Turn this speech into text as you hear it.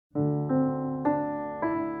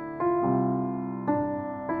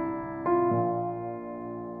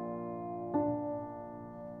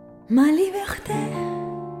Ma liberté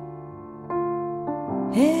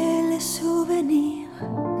et les souvenirs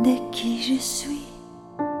de qui je suis.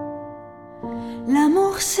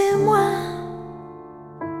 L'amour c'est moi,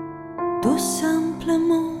 tout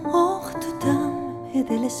simplement hors du temps et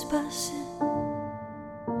de l'espace.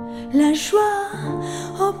 La joie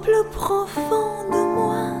au plus profond de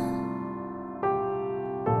moi,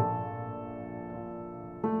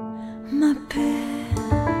 ma paix,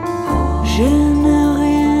 je n'ai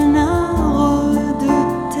rien à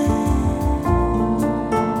redouter.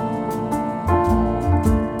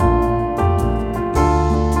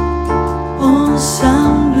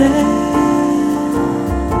 Ensemble,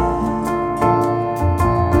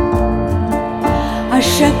 à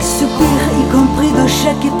chaque soupir, y compris de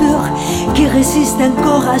chaque peur qui résiste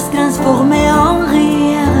encore à se transformer en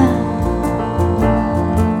rire.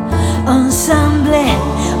 Ensemble,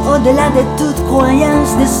 au-delà de toute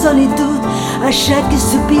croyance de solitude, à chaque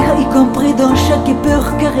soupir, y compris dans chaque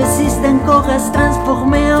peur qui résiste encore à se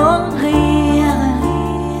transformer en rire.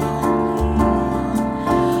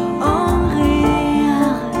 En rire.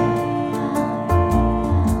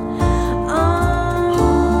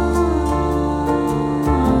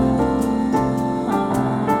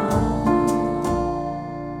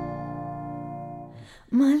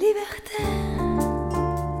 Ma liberté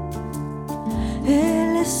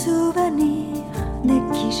et les souvenirs de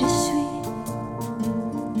qui je suis.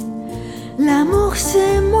 L'amour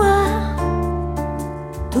c'est moi,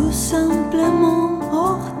 tout simplement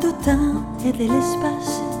hors du temps et de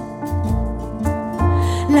l'espace.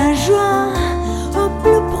 La joie au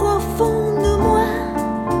plus profond de moi,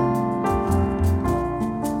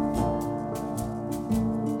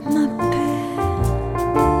 ma paix.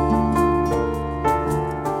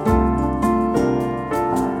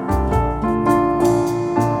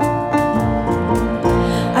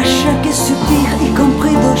 À chaque soupir, y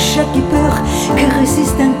compris dans chaque peur qui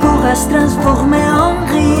résiste encore à se transformer en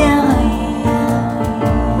rien.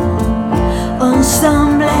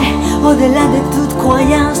 Ensemble, au-delà de toute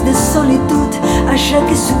croyance de solitude, à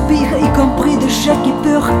chaque soupir, y compris de chaque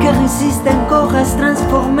peur qui résiste encore à se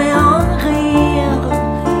transformer en rire.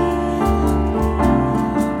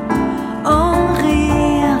 En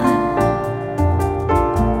rire.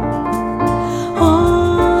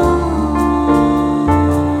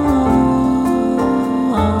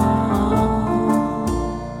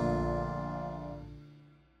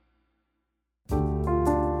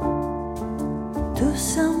 Tout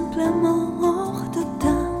simplement hors du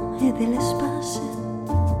temps et de l'espace.